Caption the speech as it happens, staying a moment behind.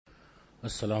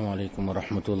السلام عليكم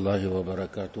ورحمة الله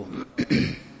وبركاته.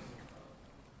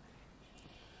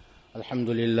 الحمد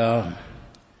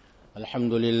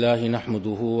لله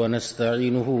نحمده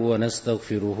ونستعينه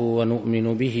ونستغفره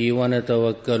ونؤمن به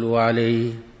ونتوكل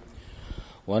عليه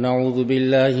ونعوذ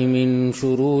بالله من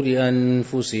شرور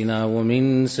أنفسنا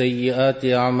ومن سيئات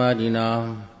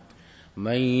أعمالنا.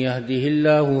 من يهده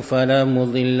الله فلا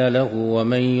مضل له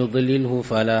ومن يضلله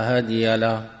فلا هادي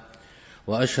له،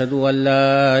 وأشهد أن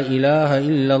لا إله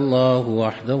إلا الله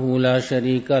وحده لا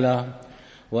شريك له،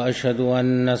 وأشهد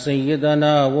أن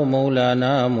سيدنا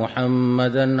ومولانا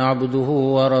محمدا عبده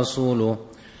ورسوله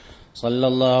صلى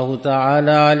الله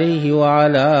تعالى عليه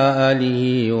وعلى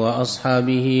آله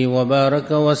وأصحابه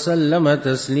وبارك وسلم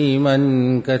تسليما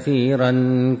كثيرا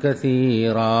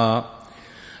كثيرا.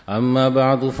 أما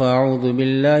بعد، فأعوذ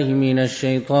بالله من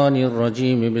الشيطان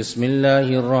الرجيم. بسم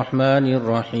الله الرحمن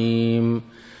الرحيم.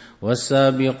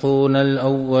 والسابقون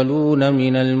الأولون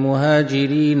من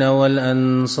المهاجرين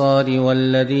والأنصار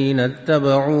والذين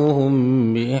اتبعوهم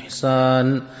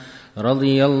بإحسان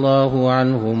رضي الله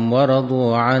عنهم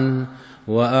ورضوا عنه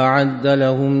وأعد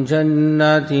لهم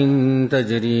جنات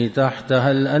تجري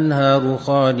تحتها الأنهار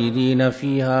خالدين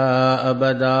فيها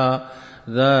أبدا،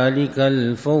 ذلك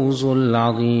الفوز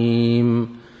العظيم.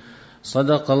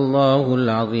 صدق الله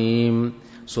العظيم.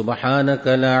 سبحانك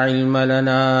لا علم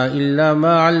لنا إلا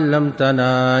ما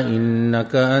علمتنا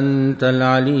إنك أنت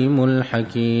العليم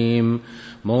الحكيم.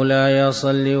 مولاي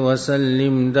صل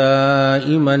وسلم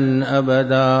دائما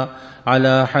أبدا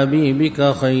على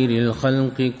حبيبك خير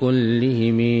الخلق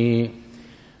كلهم.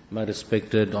 My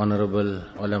respected honorable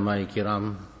ulama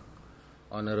kiram,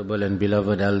 honorable and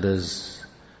beloved elders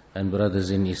and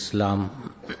brothers in Islam,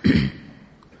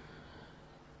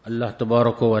 Allah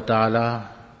Tabaraka wa Ta'ala,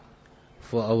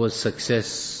 for our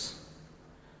success,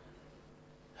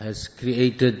 has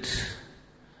created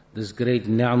this great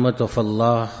ni'mat of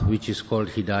Allah which is called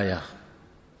Hidayah.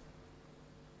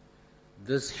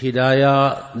 This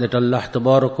Hidayah that Allah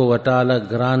Tabaraka wa Ta'ala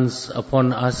grants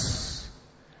upon us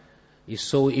is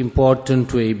so important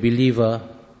to a believer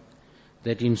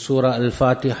that in Surah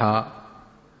Al-Fatiha,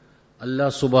 Allah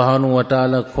Subhanahu wa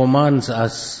Ta'ala commands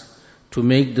us to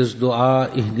make this dua,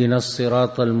 Ihdinas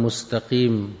Siratal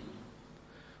Mustaqim.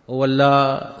 O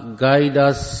Allah, guide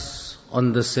us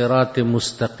on the Sirat-e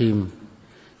Mustaqim.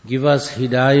 Give us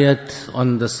Hidayat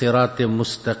on the Sirat-e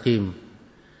Mustaqim.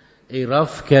 A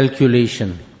rough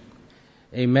calculation.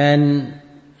 A man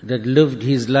that lived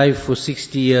his life for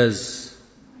 60 years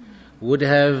would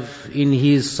have in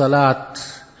his Salat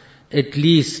at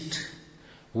least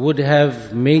would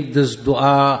have made this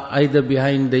dua either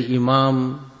behind the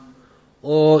Imam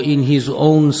or in his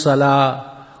own Salah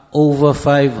over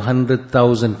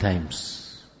 500,000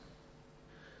 times.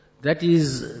 That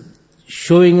is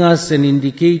showing us and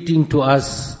indicating to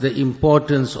us the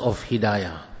importance of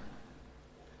Hidayah.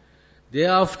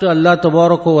 Thereafter, Allah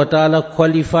Tabaraka wa Ta'ala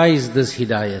qualifies this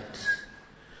Hidayat.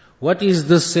 What is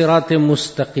this Sirat-e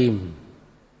Mustaqim?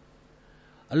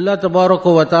 Allah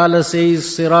Tabaraka wa Ta'ala says,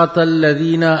 Siratal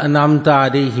Ladina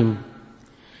An'amta Alayhim.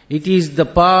 It is the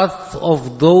path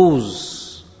of those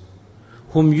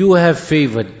whom you have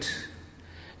favored.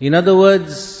 In other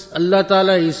words, Allah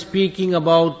Ta'ala is speaking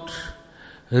about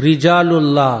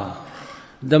Rijalullah,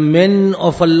 the men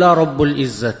of Allah Rabbul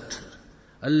Izzat.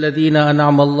 Alladhina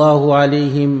an'ama Allahu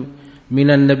alayhim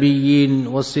minan nabiyyin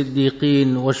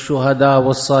was-siddiqeen was-shuhada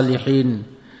was-salihin.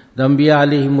 The Anbiya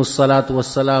alayhimus salatu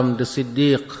was-salam, the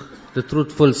Siddiq, the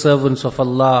truthful servants of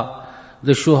Allah,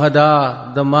 the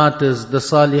shuhada, the martyrs, the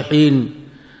salihin,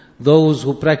 those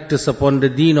who practice upon the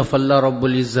deen of Allah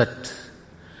Rabbul Izzat.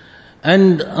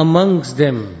 And amongst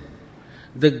them,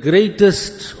 the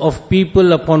greatest of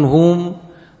people upon whom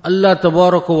Allah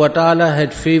Tabaraka wa Ta'ala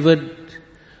had favored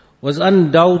was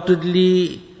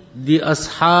undoubtedly the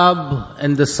Ashab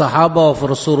and the Sahaba of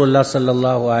Rasulullah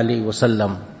Sallallahu Alaihi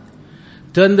Wasallam.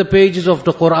 Turn the pages of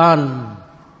the Quran.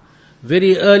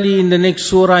 Very early in the next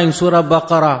surah, in Surah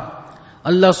Baqarah,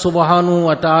 Allah Subhanahu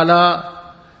wa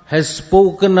Ta'ala has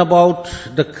spoken about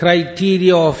the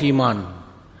criteria of Iman.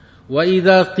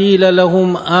 وَإِذَا قِيلَ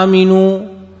لَهُمْ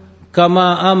آمِنُوا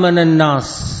كَمَا آمَنَ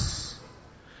النَّاسِ.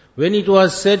 When it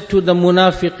was said to the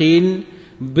munafiqeen,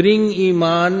 bring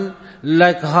Iman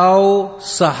like how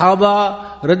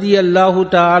Sahaba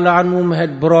radiyallahu ta'ala anhum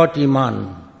had brought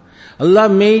Iman. Allah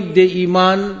made the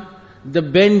Iman the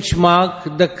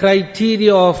benchmark, the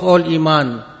criteria of all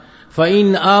Iman.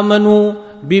 فَإِنْ آمَنُوا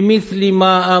بِمِثْلِ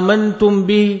مَا آمَنْتُمْ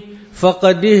بِهِ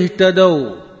فَقَدْ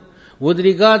اهْتَدَوْا. With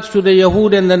regards to the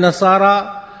Yahud and the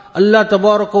Nasara, Allah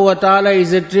Tabaraka wa Ta'ala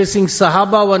is addressing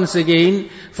Sahaba once again.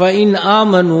 فَإِنْ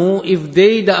آمَنُوا, if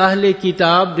they, the Ahle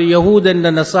Kitab, the Yahud and the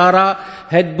Nasara,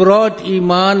 had brought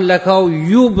Iman like how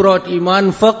you brought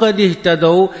Iman, فَقَدْ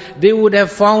اهْتَدَوْا, they would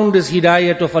have found this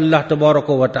hidayat of Allah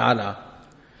Tabaraka wa Ta'ala.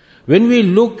 When we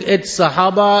look at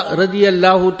Sahaba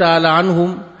radiyallahu ta'ala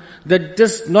anhum, that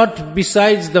just not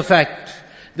besides the fact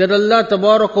that Allah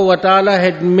Tabaraka wa Ta'ala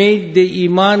had made the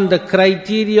Iman the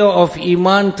criteria of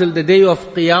Iman till the day of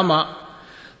Qiyamah,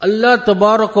 Allah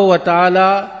Tabaraka wa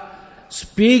Ta'ala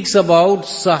speaks about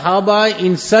Sahaba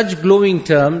in such glowing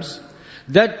terms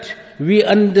that we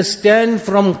understand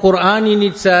from Quran in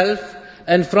itself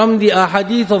and from the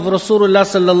ahadith of Rasulullah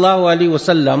sallallahu alaihi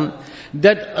wasallam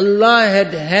that Allah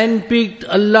had handpicked,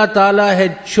 Allah Ta'ala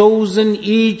had chosen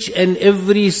each and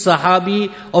every Sahabi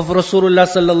of Rasulullah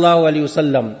sallallahu alaihi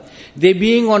wasallam. They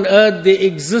being on earth, their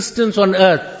existence on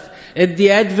earth, at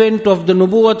the advent of the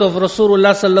nubuwwat of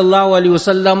Rasulullah sallallahu alaihi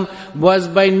wasallam was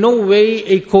by no way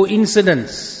a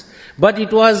coincidence, but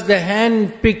it was the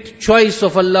hand-picked choice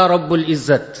of Allah Rabbul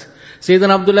Izzat.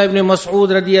 Sayyidina Abdullah ibn Mas'ud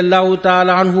radiyallahu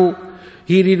ta'ala anhu,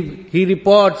 he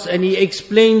reports and he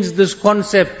explains this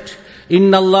concept.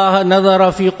 Inna Allah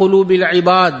nadhara fi qulubil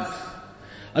ibad.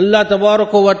 Allah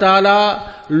Tabaraka wa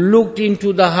Ta'ala looked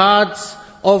into the hearts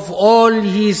of all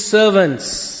His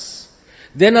servants.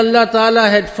 Then Allah Ta'ala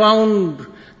had found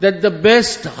that the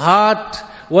best heart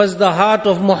was the heart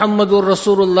of Muhammadur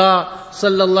Rasulullah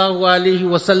sallallahu alaihi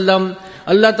wasallam.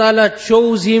 Allah Ta'ala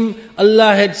chose him,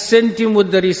 Allah had sent him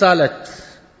with the risalat.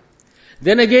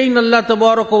 Then again Allah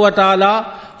Tabaraka wa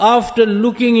Ta'ala, after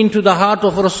looking into the heart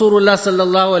of Rasulullah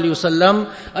sallallahu alaihi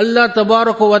wasallam, Allah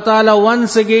Tabaraka wa Ta'ala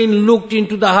once again looked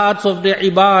into the hearts of the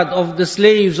ibad, of the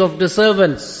slaves, of the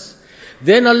servants.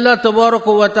 Then Allah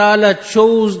Tabaraka wa Ta'ala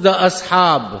chose the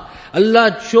ashab.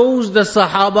 Allah chose the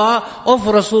sahaba of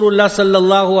Rasulullah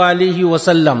sallallahu alaihi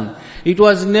wasallam. It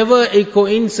was never a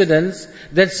coincidence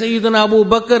that Sayyidina Abu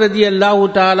Bakr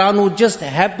radiyallahu ta'ala anhu just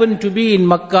happened to be in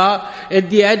Makkah at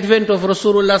the advent of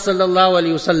Rasulullah sallallahu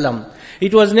alaihi wasallam.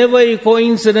 It was never a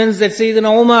coincidence that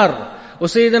Sayyidina Umar or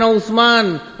Sayyidina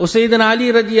Uthman or Sayyidina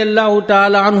Ali radiyallahu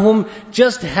ta'ala anhum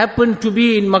just happened to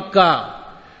be in Makkah.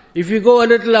 If you go a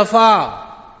little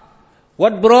afar,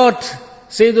 what brought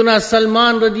Sayyidina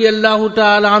Salman radiyallahu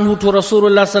ta'ala anhu to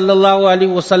Rasulullah sallallahu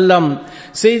alaihi wasallam,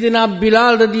 Sayyidina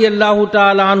Bilal radiyallahu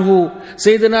ta'ala anhu,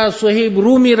 Sayyidina Suhaib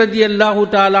Rumi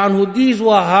radiyallahu ta'ala anhu, these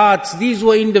were hearts, these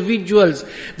were individuals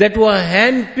that were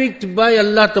handpicked by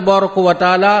Allah Tabaraka wa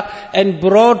Ta'ala and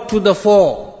brought to the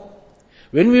fore.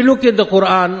 When we look at the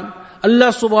Quran,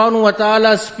 Allah subhanahu wa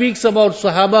ta'ala speaks about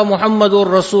Sahaba Muhammadur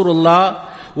Rasulullah,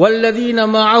 وَالَّذِينَ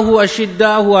مَعَهُ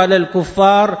أَشِدَّاهُ عَلَى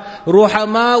الْكُفَّارِ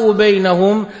رُحَمَاءُ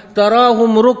بَيْنَهُمْ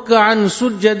تَرَاهُمْ رُكَّعًا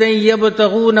سُجَّدًا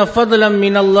يَبْتَغُونَ فَضْلًا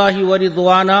مِنَ اللَّهِ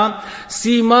وَرِضْوَانًا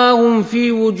سِيمَاهُمْ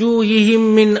فِي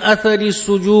وُجُوهِهِمْ مِنْ أَثَرِ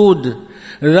السُّجُودِ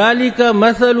ذَلِكَ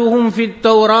مَثَلُهُمْ فِي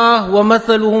التَّوْرَاةِ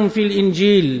وَمَثَلُهُمْ فِي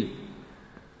الْإِنْجِيلِ.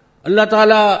 Allah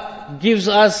Ta'ala gives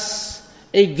us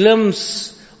a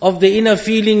glimpse of the inner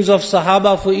feelings of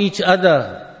Sahaba for each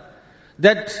other,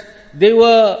 that they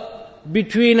were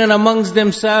between and amongst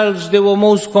themselves, they were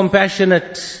most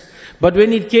compassionate. But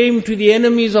when it came to the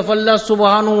enemies of Allah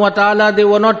subhanahu wa ta'ala, they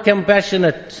were not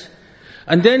compassionate.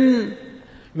 And then,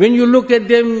 when you look at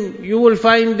them, you will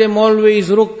find them always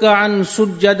rukka'an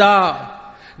sujjada.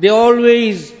 They're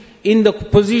always in the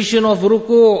position of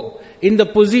ruku', in the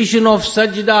position of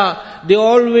sajda. They're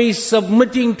always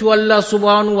submitting to Allah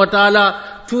subhanahu wa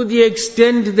ta'ala to the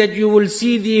extent that you will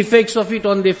see the effects of it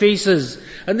on their faces.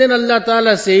 And then Allah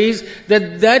Ta'ala says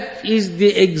that is the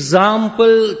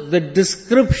example, the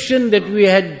description that we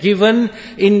had given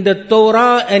in the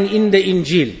Torah and in the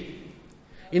Injil.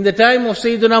 In the time of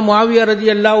Sayyidina Muawiyah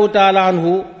radiyallahu ta'ala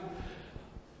anhu,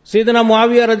 Sayyidina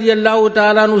Muawiyah radiyallahu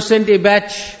ta'ala anhu sent a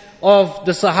batch of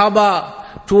the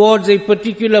Sahaba towards a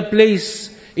particular place.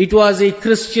 It was a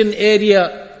Christian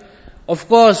area. Of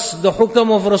course, the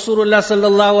hukam of Rasulullah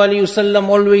sallallahu alaihi wasallam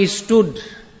always stood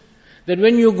that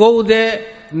when you go there,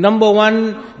 number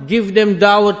one, give them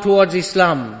dawat towards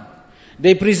Islam.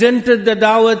 They presented the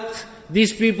dawat,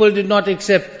 these people did not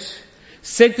accept.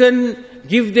 Second,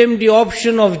 give them the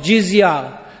option of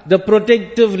jizya, the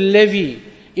protective levy.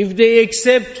 If they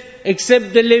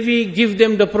accept the levy, give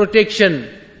them the protection.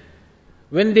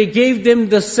 When they gave them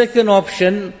the second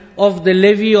option of the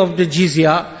levy of the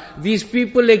jizya, these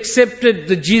people accepted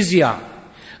the jizya.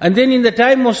 And then in the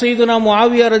time of Sayyidina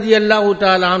Muawiyah radiyallahu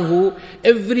ta'ala anhu,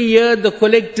 every year the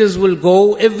collectors will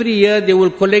go, every year they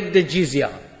will collect the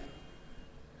jizya.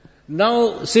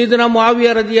 Now Sayyidina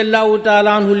Muawiyah radiyallahu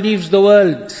ta'ala anhu leaves the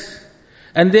world.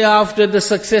 And thereafter the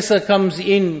successor comes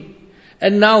in.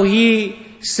 And now he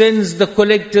sends the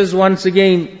collectors once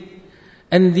again.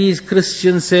 And these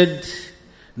Christians said,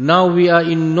 now we are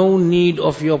in no need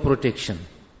of your protection.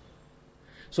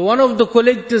 So one of the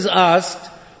collectors asked,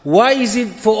 why is it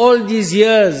for all these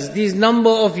years, these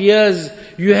number of years,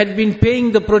 you had been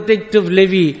paying the protective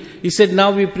levy? He said,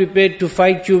 now we're prepared to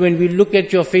fight you. When we look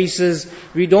at your faces,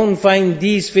 we don't find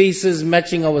these faces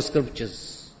matching our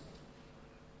scriptures.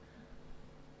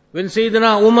 When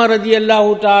Sayyidina Umar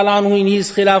radiallahu ta'ala anhu in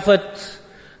his Khilafat,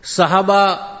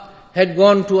 Sahaba had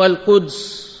gone to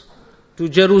Al-Quds, to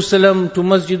Jerusalem, to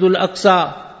Masjidul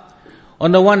Aqsa.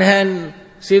 On the one hand,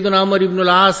 Sayyidina Umar ibn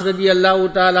al-As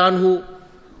radiallahu ta'ala anhu.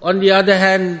 On the other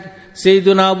hand,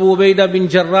 Sayyidina Abu Ubaidah bin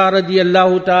Jarrah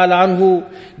radiallahu ta'ala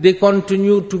anhu, they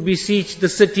continued to besiege the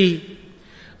city.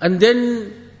 And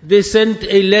then they sent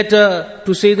a letter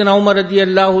to Sayyidina Umar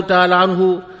radiallahu ta'ala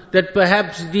anhu that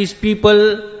perhaps these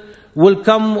people will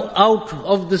come out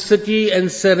of the city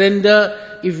and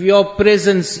surrender if your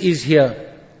presence is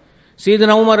here.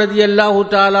 Sayyidina Umar radiallahu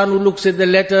ta'ala anhu looks at the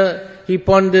letter, he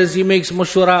ponders, he makes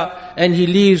mashwara, and he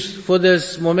leaves for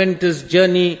this momentous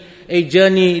journey, a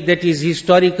journey that is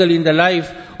historical in the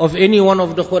life of any one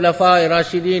of the Khulafa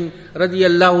Rashidin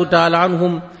radiyallahu ta'ala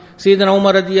anhum. Sayyidina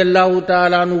Umar radiyallahu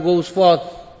ta'ala anhu goes forth,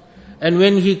 and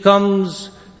when he comes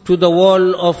to the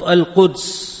wall of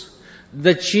Al-Quds,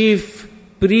 the chief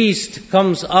priest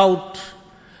comes out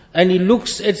and he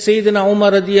looks at Sayyidina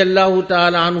Umar radiyallahu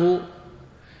ta'ala anhu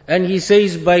and he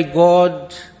says, by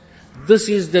God, this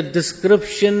is the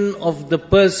description of the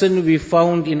person we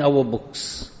found in our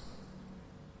books.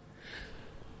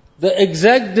 The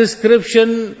exact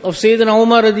description of Sayyidina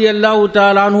Umar radiallahu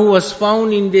ta'ala anhu was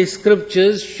found in the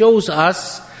scriptures shows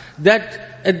us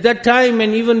that at that time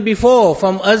and even before,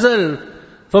 from Azal,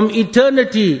 from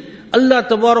eternity, Allah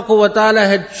Tabaraka wa Ta'ala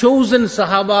had chosen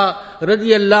Sahaba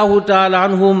radiyallahu ta'ala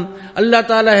anhum. Allah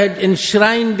Ta'ala had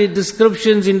enshrined the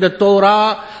descriptions in the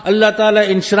Torah. Allah Ta'ala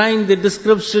enshrined the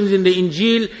descriptions in the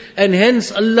Injil. And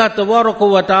hence Allah Tabaraka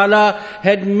wa Ta'ala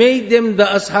had made them the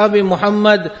Ashab-e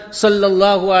Muhammad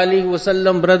sallallahu alayhi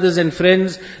wasallam, brothers and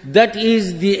friends. That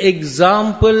is the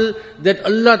example that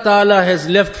Allah Ta'ala has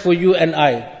left for you and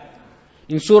I.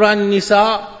 In Surah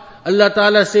An-Nisa, Allah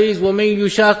Ta'ala says, وَمَن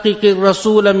يُشَاقِقِ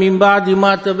الرَّسُولَ مِن بَعْدِ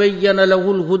مَا تَبَيَّنَ لَهُ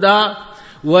الْهُدَى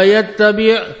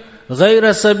وَيَتَّبِعْ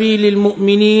غَيْرَ سَبِيلِ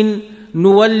الْمُؤْمِنِينَ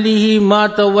نُوَلِّهِ مَا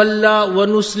تَوَلَّى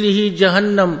وَنُسْلِهِ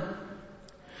جَهَنَّمْ.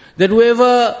 That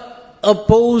whoever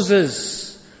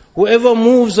opposes, whoever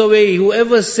moves away,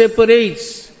 whoever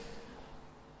separates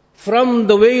from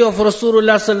the way of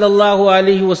Rasulullah sallallahu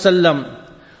alaihi wasallam,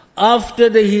 after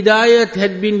the hidayat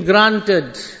had been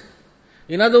granted.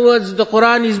 In other words, the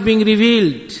Quran is being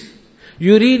revealed.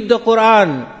 You read the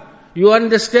Quran, you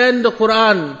understand the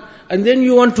Quran, and then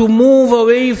you want to move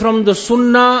away from the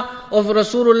sunnah of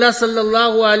Rasulullah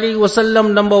sallallahu alaihi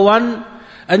wasallam, number one,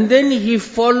 and then he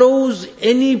follows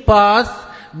any path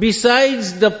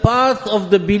besides the path of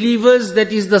the believers,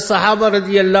 that is the Sahaba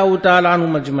radiyallahu ta'ala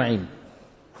anhum ajma'in.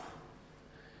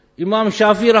 Imam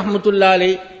Shafi rahmatullah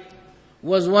alayh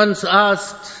was once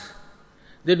asked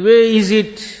that where is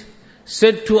it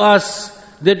said to us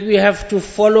that we have to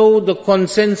follow the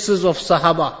consensus of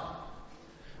Sahaba?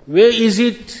 Where is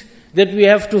it that we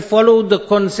have to follow the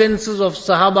consensus of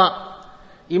Sahaba?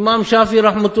 Imam Shafi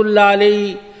rahmatullah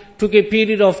alayhi took a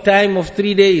period of time of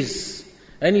 3 days.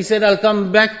 And he said, I'll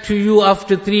come back to you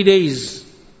after 3 days.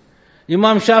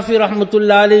 Imam Shafi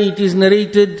rahmatullah alayhi, it is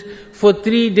narrated, for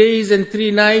 3 days and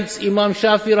 3 nights, Imam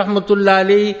Shafi rahmatullah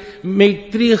alayhi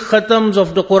made 3 khatams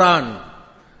of the Quran.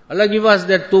 Allah give us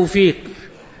that tawfiq,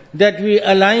 that we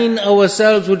align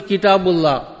ourselves with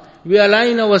Kitabullah. We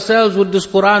align ourselves with this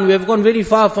Quran. We have gone very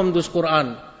far from this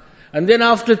Quran. And then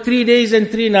after 3 days and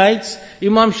 3 nights,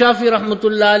 Imam Shafi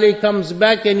rahmatullah alayhi comes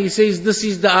back and he says, this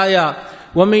is the ayah.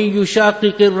 وَمَن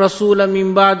يُشَاقِقِ الرَّسُولَ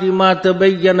مِن بَعْدِ مَا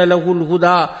تَبَيَّنَ لَهُ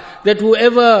الْهُدَى. That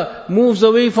whoever moves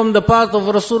away from the path of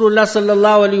Rasulullah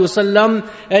sallallahu alaihi wasallam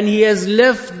and he has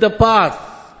left the path,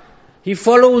 he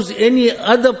follows any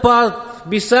other path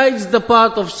besides the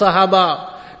path of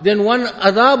Sahaba, then one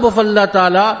adab of Allah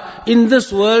Ta'ala in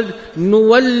this world,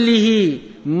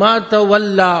 نُوَلِّهِ مَا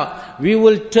تَوَلَّى. We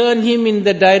will turn him in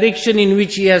the direction in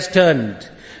which he has turned.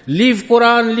 Leave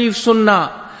Quran, leave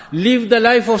Sunnah. Live the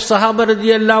life of Sahaba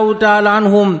radiyallahu ta'ala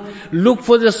anhum. Look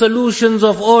for the solutions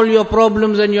of all your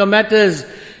problems and your matters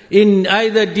in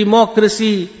either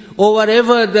democracy or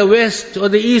whatever the West or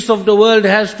the East of the world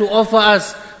has to offer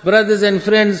us. brothers and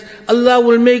friends, Allah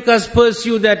will make us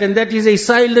pursue that, and that is a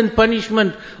silent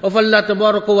punishment of Allah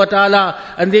Tabaraka wa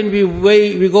Ta'ala. And then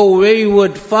we go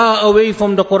wayward, far away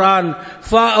from the Quran,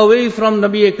 far away from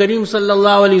Nabi Kareem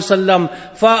Sallallahu Alaihi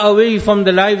Wasallam, far away from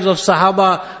the lives of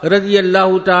Sahaba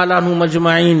radiyallahu ta'ala anhum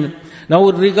ajma'in. Now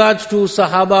with regards to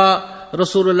Sahaba,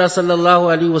 Rasulullah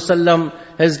Sallallahu Alaihi Wasallam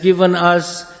has given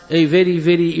us a very,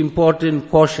 very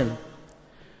important caution.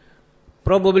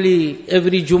 Probably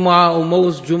every Jum'ah or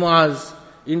most Jum'ahs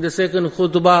in the second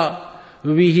khutbah,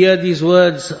 we hear these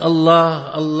words,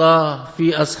 Allah, Allah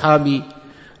fi ashabi,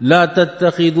 la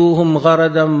tattakhiduhum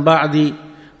gharadan ba'di,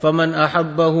 faman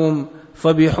ahabbahum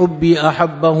fabihubbi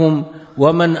ahabbahum,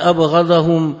 waman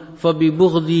abghadahum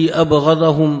fabibughdi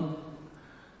abghadahum.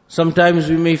 Sometimes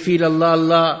we may feel Allah,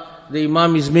 Allah, the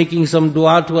Imam is making some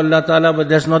dua to Allah Ta'ala, but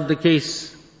that's not the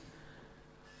case.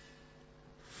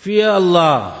 Fear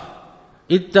Allah.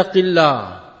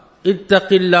 Ittaqillah.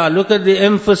 Ittaqillah. Look at the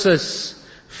emphasis.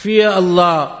 Fear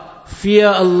Allah. Fear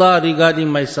Allah regarding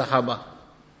my Sahaba.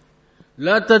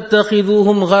 La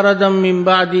tattakhiduhum gharadan min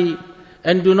ba'di.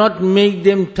 And do not make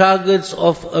them targets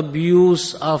of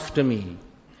abuse after me.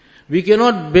 We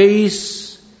cannot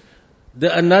base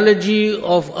the analogy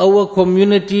of our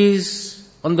communities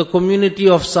on the community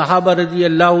of Sahaba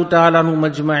radiyallahu ta'ala anhum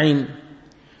ajma'in.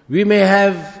 We may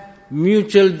have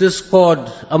mutual discord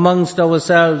amongst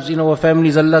ourselves in our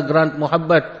families. Allah grant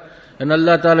muhabbat, and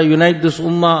Allah ta'ala unite this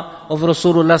ummah of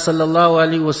Rasulullah sallallahu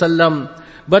alaihi wasallam.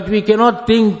 But we cannot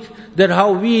think that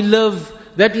how we live,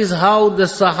 that is how the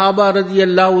Sahaba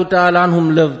radiyallahu ta'ala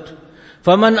anhum lived.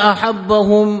 فَمَنْ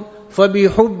أَحَبَّهُمْ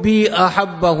فَبِحُبِّي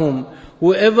أَحَبَّهُمْ.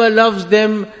 Whoever loves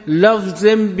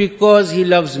them because he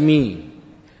loves me.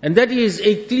 And that is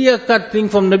a clear-cut thing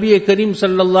from Nabi Kareem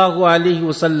Sallallahu Alaihi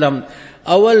Wasallam.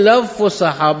 Our love for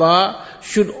Sahaba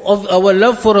our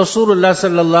love for Rasulullah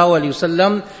Sallallahu Alaihi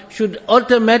Wasallam should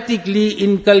automatically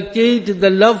inculcate the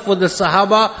love for the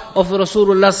Sahaba of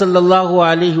Rasulullah Sallallahu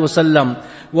Alaihi Wasallam.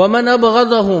 وَمَنْ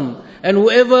أَبْغَضَهُمْ. And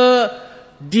whoever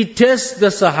detests the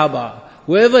Sahaba,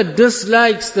 whoever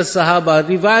dislikes the Sahaba,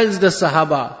 reviles the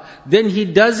Sahaba, then he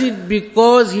does it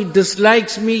because he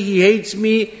dislikes me, he hates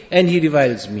me, and he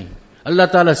reviles me. Allah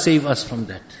Ta'ala save us from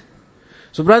that.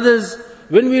 So brothers,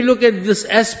 when we look at this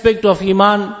aspect of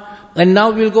Iman, and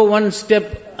now we'll go one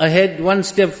step ahead, one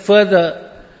step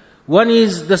further. One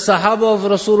is the Sahaba of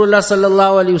Rasulullah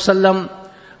Sallallahu Alaihi Wasallam,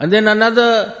 and then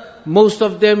another, most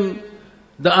of them,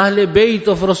 the Ahle Bayt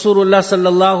of Rasulullah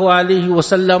Sallallahu Alaihi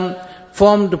Wasallam,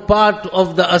 formed part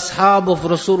of the Ashab of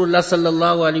Rasulullah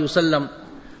Sallallahu Alaihi Wasallam.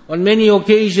 On many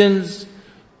occasions,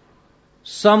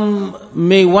 some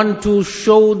may want to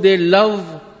show their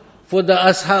love for the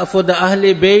Ashab, for the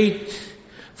Ahle Bayt,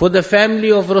 for the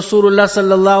family of Rasulullah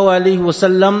Sallallahu Alaihi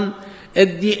Wasallam,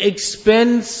 at the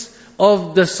expense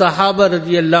of the Sahaba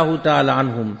radiyallahu ta'ala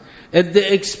anhum, at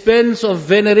the expense of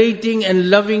venerating and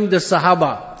loving the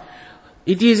Sahaba.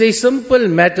 It is a simple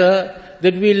matter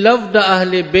that we love the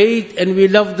Ahle Bayt and we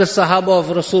love the Sahaba of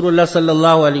Rasulullah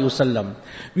Sallallahu Alaihi Wasallam.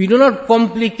 We do not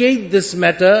complicate this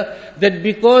matter that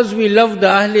because we love the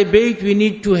Ahle Bayt, we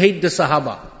need to hate the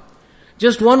Sahaba.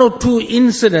 Just one or two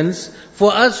incidents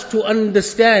for us to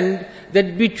understand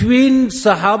that between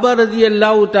Sahaba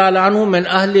radiyallahu ta'ala anhum and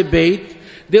Ahle Bayt,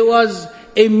 there was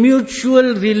a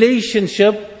mutual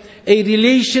relationship, a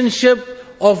relationship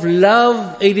of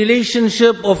love, a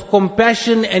relationship of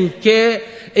compassion and care,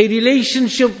 a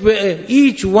relationship where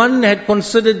each one had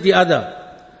considered the other.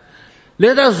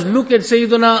 Let us look at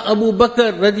Sayyidina Abu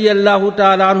Bakr radiyallahu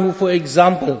ta'ala anhu for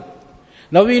example.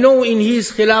 Now we know in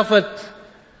his khilafat,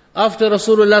 after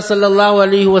Rasulullah sallallahu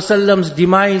alaihi wasallam's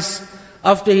demise,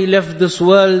 after he left this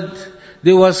world,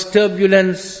 there was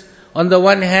turbulence. On the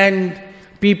one hand,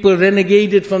 people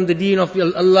renegated from the deen of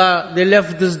Allah, they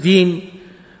left this deen.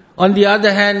 On the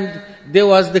other hand, there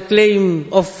was the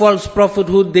claim of false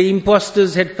prophethood, the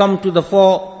imposters had come to the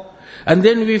fore. And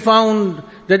then we found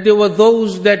that there were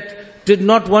those that did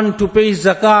not want to pay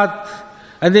zakat.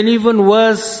 And then even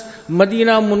worse,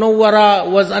 Medina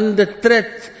Munawwara was under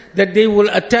threat that they will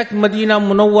attack Medina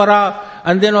Munawwara.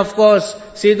 And then of course,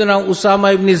 Sayyidina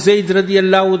Usama ibn Zayd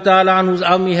radiyallahu ta'ala anhu's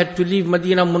army had to leave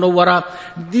Medina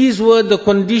Munawwara. These were the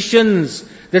conditions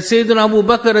that Sayyidina Abu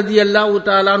Bakr radiyallahu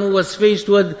ta'ala anhu was faced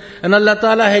with. And Allah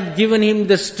Ta'ala had given him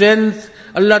the strength,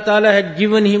 Allah Ta'ala had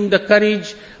given him the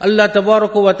courage, Allah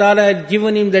Tabaraka wa Ta'ala had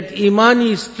given him that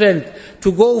imani strength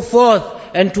to go forth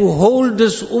and to hold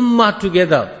this ummah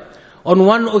together. On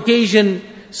one occasion,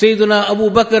 Sayyidina Abu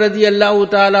Bakr radiyallahu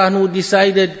ta'ala anhu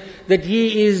decided that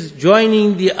he is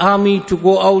joining the army to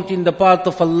go out in the path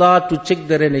of Allah to check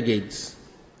the renegades.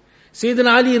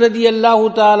 Sayyidina Ali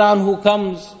radiyallahu ta'ala anhu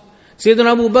comes.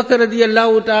 Sayyidina Abu Bakr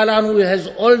radiallahu ta'ala anhu has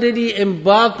already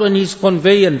embarked on his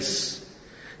conveyance.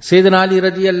 Sayyidina Ali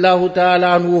radiallahu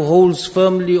ta'ala anhu holds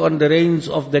firmly on the reins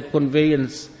of that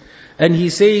conveyance. And he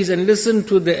says, and listen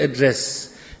to the address,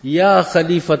 Ya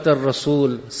Khalifat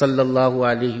al-Rasul sallallahu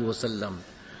alayhi wasallam.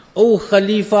 O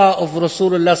Khalifa of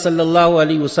Rasulullah sallallahu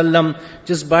alayhi wasallam.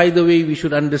 Just by the way, we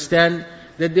should understand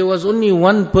that there was only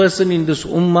one person in this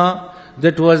ummah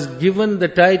that was given the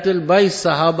title by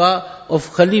Sahaba of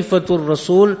Khalifatul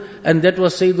Rasul, and that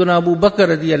was Sayyidina Abu Bakr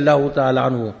radiallahu ta'ala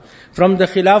anhu. From the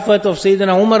Khilafat of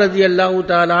Sayyidina Umar radiallahu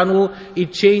ta'ala anhu,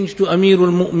 it changed to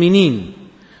Amirul Mu'mineen.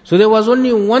 So there was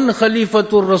only one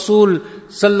Khalifatul Rasul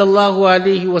sallallahu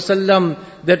alayhi wasallam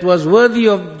that was worthy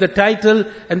of the title,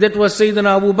 and that was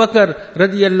Sayyidina Abu Bakr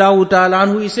radiallahu ta'ala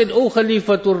anhu. He said, O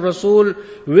Khalifatul Rasul,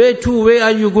 where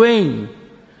are you going?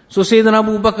 So Sayyidina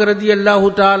Abu Bakr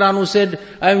radiallahu ta'ala anhu said,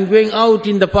 I am going out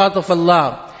in the path of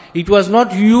Allah. It was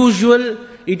not usual,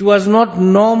 it was not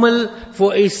normal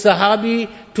for a Sahabi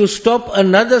to stop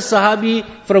another Sahabi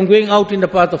from going out in the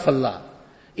path of Allah.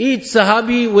 Each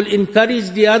Sahabi will encourage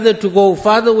the other to go.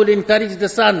 Father will encourage the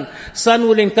son. Son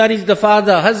will encourage the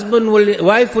father.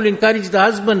 Wife will encourage the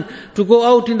husband to go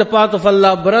out in the path of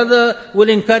Allah. Brother will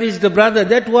encourage the brother.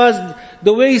 That was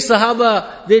the way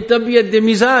Sahaba, their tabiyat, their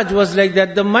mizaj was like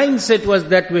that. The mindset was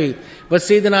that way. But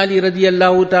Sayyidina Ali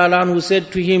radiallahu ta'ala anhu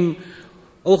said to him,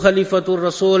 O Khalifatul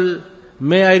Rasul,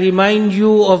 may I remind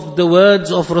you of the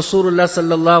words of Rasulullah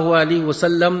sallallahu alaihi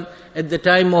wasallam at the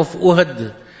time of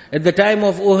Uhud. At the time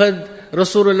of Uhud,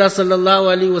 Rasulullah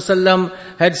sallallahu alaihi wasallam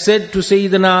had said to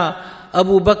Sayyidina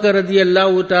Abu Bakr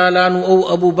radiallahu ta'ala anhu,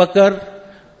 O Abu Bakr,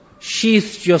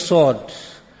 sheath your sword.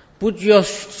 Put your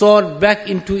sword back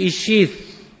into its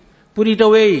sheath. Put it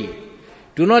away.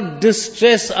 Do not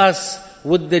distress us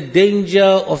with the danger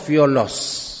of your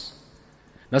loss.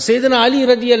 Now Sayyidina Ali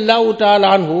radiallahu ta'ala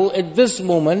anhu, at this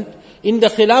moment, in the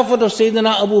Khilafat of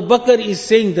Sayyidina Abu Bakr is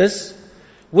saying this.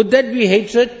 Would that be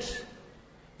hatred?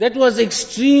 That was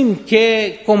extreme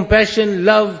care, compassion,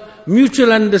 love,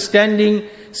 mutual understanding.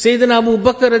 Sayyidina Abu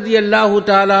Bakr radiallahu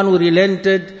ta'ala anhu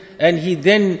relented, and he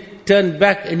then turned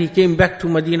back and he came back to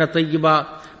Medina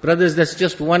Tayyibah. Brothers, that's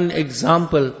just one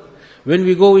example. When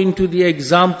we go into the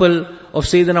example of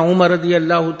Sayyidina Umar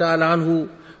radiallahu ta'ala anhu,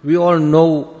 we all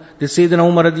know that Sayyidina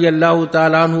Umar radiallahu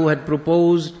ta'ala anhu had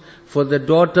proposed for the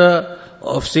daughter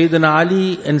of Sayyidina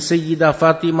Ali and Sayyida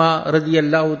Fatima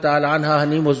radiallahu ta'ala anha. Her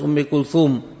name was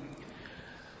Kulthum.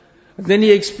 Then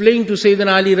he explained to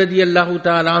Sayyidina Ali radiallahu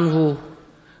ta'ala anhu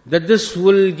that this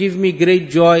will give me great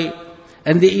joy,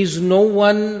 and there is no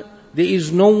one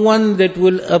that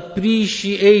will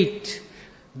appreciate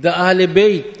the Ahl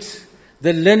Bayt,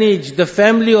 the lineage, the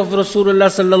family of Rasulullah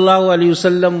sallallahu alaihi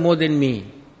wasallam more than me.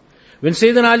 When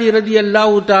Sayyidina Ali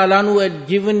radiallahu ta'ala anhu had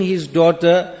given his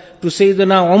daughter to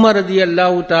Sayyidina Umar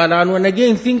radiallahu ta'ala anhu, and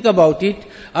again think about it,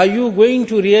 are you going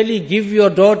to really give your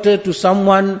daughter to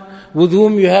someone with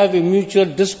whom you have a mutual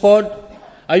discord?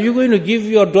 Are you going to give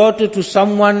your daughter to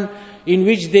someone in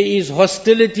which there is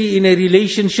hostility in a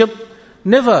relationship?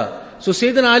 Never. So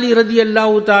Sayyidina Ali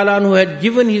radiallahu ta'ala anhu had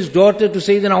given his daughter to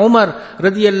Sayyidina Umar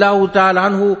radiallahu ta'ala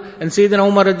anhu, and Sayyidina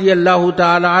Umar radiallahu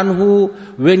ta'ala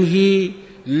anhu, when he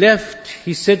left,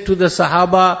 he said to the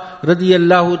Sahaba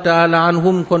radiallahu ta'ala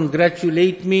anhum,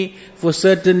 congratulate me, for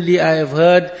certainly I have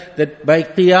heard that by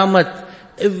Qiyamah,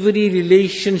 every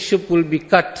relationship will be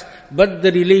cut, but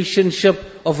the relationship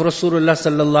of Rasulullah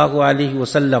sallallahu alaihi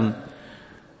wasallam.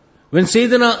 When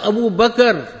Sayyidina Abu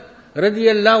Bakr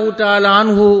radiallahu ta'ala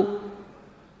anhu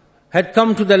had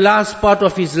come to the last part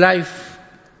of his life,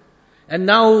 and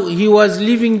now he was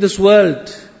leaving this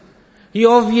world, he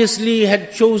obviously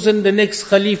had chosen the next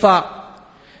Khalifa,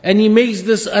 and he makes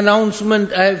this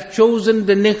announcement, I have chosen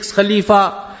the next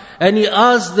Khalifa, and he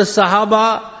asked the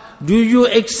Sahaba, do you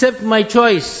accept my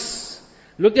choice?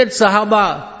 Look at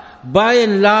Sahaba. By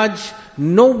and large,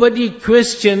 nobody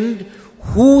questioned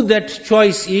who that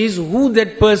choice is, who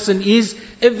that person is.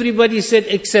 Everybody said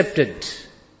accepted.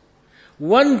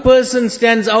 One person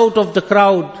stands out of the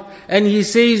crowd and he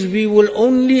says, we will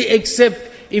only accept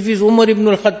if it's Umar ibn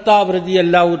al-Khattab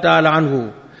radiyallahu ta'ala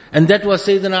anhu. And that was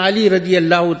Sayyidina Ali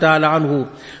radiyallahu ta'ala anhu.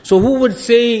 So who would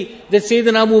say that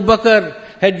Sayyidina Abu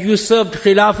Bakr had usurped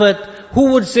Khilafat?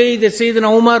 Who would say that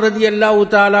Sayyidina Umar radiallahu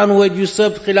ta'ala anhu had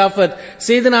usurped Khilafat?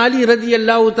 Sayyidina Ali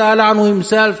radiallahu ta'ala anhu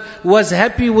himself was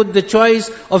happy with the choice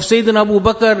of Sayyidina Abu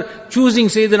Bakr, choosing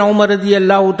Sayyidina Umar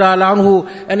radiallahu ta'ala anhu.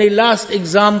 And a last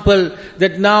example,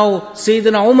 that now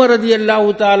Sayyidina Umar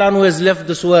radiallahu ta'ala anhu has left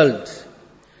this world.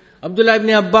 Abdullah ibn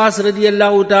Abbas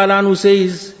radiallahu ta'ala anhu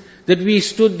says that we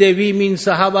stood there, we mean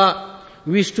Sahaba,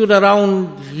 we stood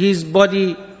around his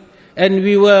body, and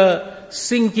we were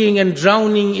sinking and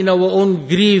drowning in our own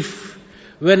grief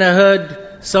when I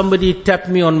heard somebody tap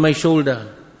me on my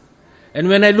shoulder. And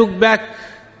when I look back,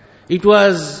 it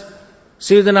was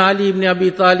Sayyidina Ali ibn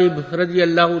Abi Talib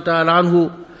radiyallahu ta'ala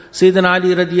anhu. Sayyidina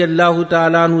Ali radiyallahu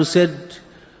ta'ala anhu said,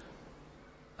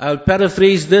 I'll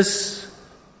paraphrase this,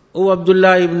 O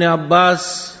Abdullah ibn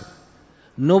Abbas,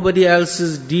 nobody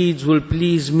else's deeds will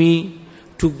please me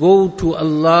to go to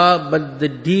Allah but the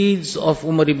deeds of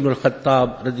Umar ibn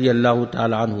al-Khattab radiyallahu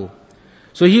ta'ala anhu.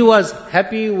 So he was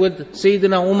happy with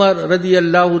Sayyidina Umar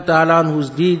radiyallahu ta'ala anhu's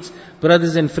deeds.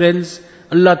 Brothers and friends,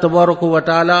 Allah tabaraka wa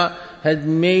ta'ala had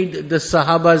made the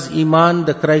Sahaba's iman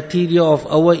the criteria of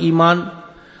our iman.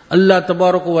 Allah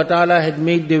tabaraka wa ta'ala had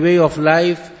made the way of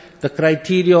life the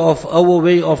criteria of our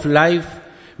way of life.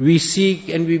 We seek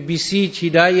and we beseech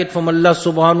hidayat from Allah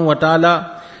subhanahu wa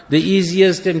ta'ala. The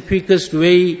easiest and quickest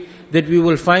way that we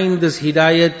will find this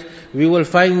hidayat, we will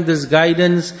find this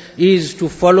guidance, is to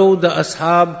follow the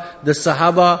ashab, the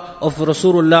sahaba of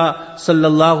Rasulullah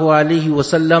sallallahu alaihi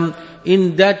wasallam.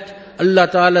 In that Allah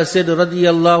Ta'ala said,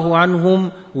 radiyallahu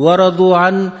anhum waradu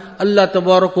an. Allah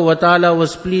Tabaraka wa Ta'ala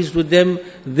was pleased with them.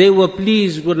 They were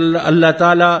pleased with Allah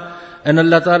Ta'ala. And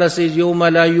Allah Ta'ala says, يَوْمَ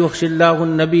لَا يُخْشِ اللَّهُ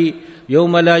النَّبِيَّ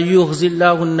يَوْمَ لَا يُخْزِ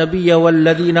اللَّهُ النَّبِيَّ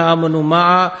وَالَّذِينَ آمَنُوا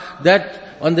مَعَهُ.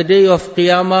 That on the day of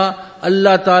Qiyamah,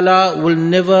 Allah Ta'ala will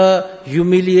never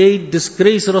humiliate,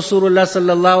 disgrace Rasulullah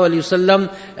sallallahu alaihi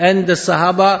wasallam and the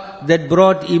Sahaba that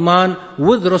brought iman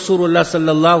with Rasulullah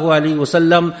sallallahu alaihi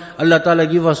wasallam. Allah Ta'ala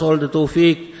give us all the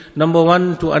tawfiq. Number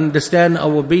one, to understand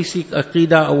our basic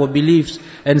aqidah, our beliefs.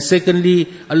 And secondly,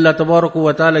 Allah Tabaraka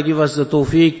wa Ta'ala give us the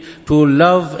tawfiq to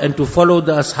love and to follow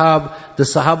the ashab, the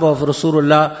Sahaba of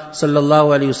Rasulullah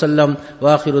sallallahu alaihi wasallam.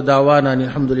 Wa akhiru da'wana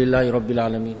alhamdulillahi rabbil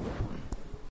alameen.